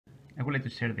I would like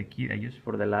to share the kit I used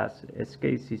for the last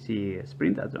SKCC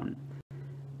Sprintathon,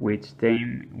 which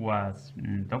theme was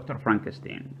Dr.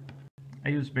 Frankenstein. I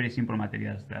use very simple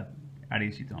materials that are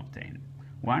easy to obtain.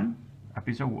 One, a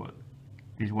piece of wood.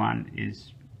 This one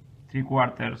is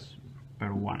 3/4 by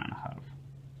 1.5.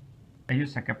 I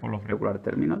use a couple of regular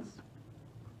terminals.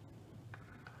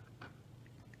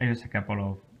 I use a couple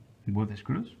of wood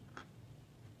screws.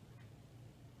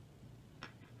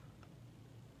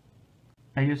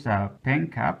 I use a pen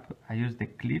cap. I use the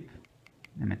clip,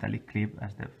 the metallic clip,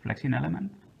 as the flexing element.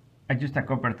 I used a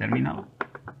copper terminal.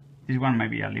 This one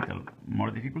might be a little more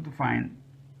difficult to find,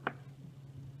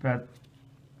 but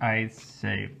I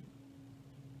saved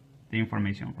the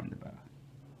information from the bag.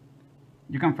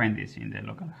 You can find this in the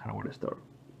local hardware store.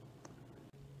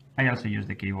 I also use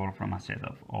the cable from a set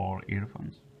of old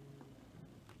earphones.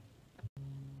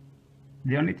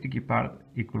 The only tricky part,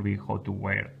 it could be how to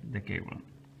wire the cable.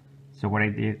 So what I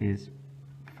did is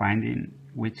finding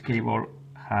which cable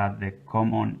had the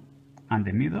common and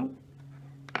the middle,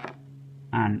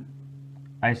 and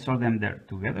I soldered them there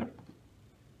together,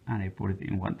 and I put it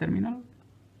in one terminal,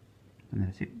 and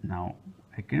that's it. Now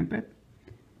I crimp it,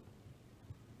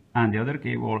 and the other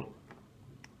cable,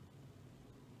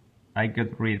 I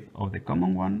get rid of the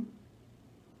common one.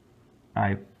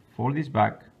 I fold this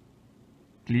back,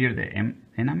 clear the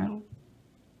enamel,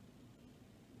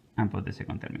 and put the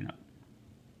second terminal.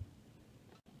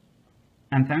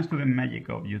 And thanks to the magic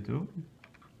of YouTube,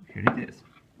 here it is.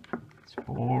 It's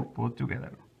all put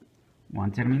together.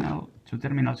 One terminal, two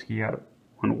terminals here,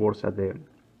 one works at the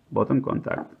bottom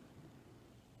contact.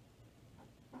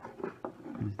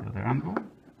 This is the other angle.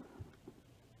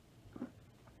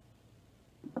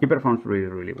 It performs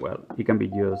really well. It can be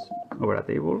used over a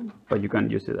table, but you can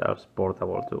use it as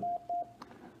portable too.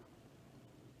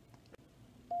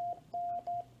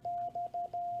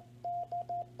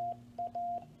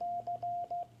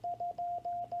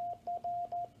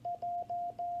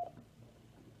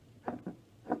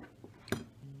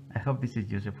 I hope this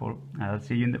is useful. I'll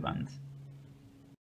see you in the bands.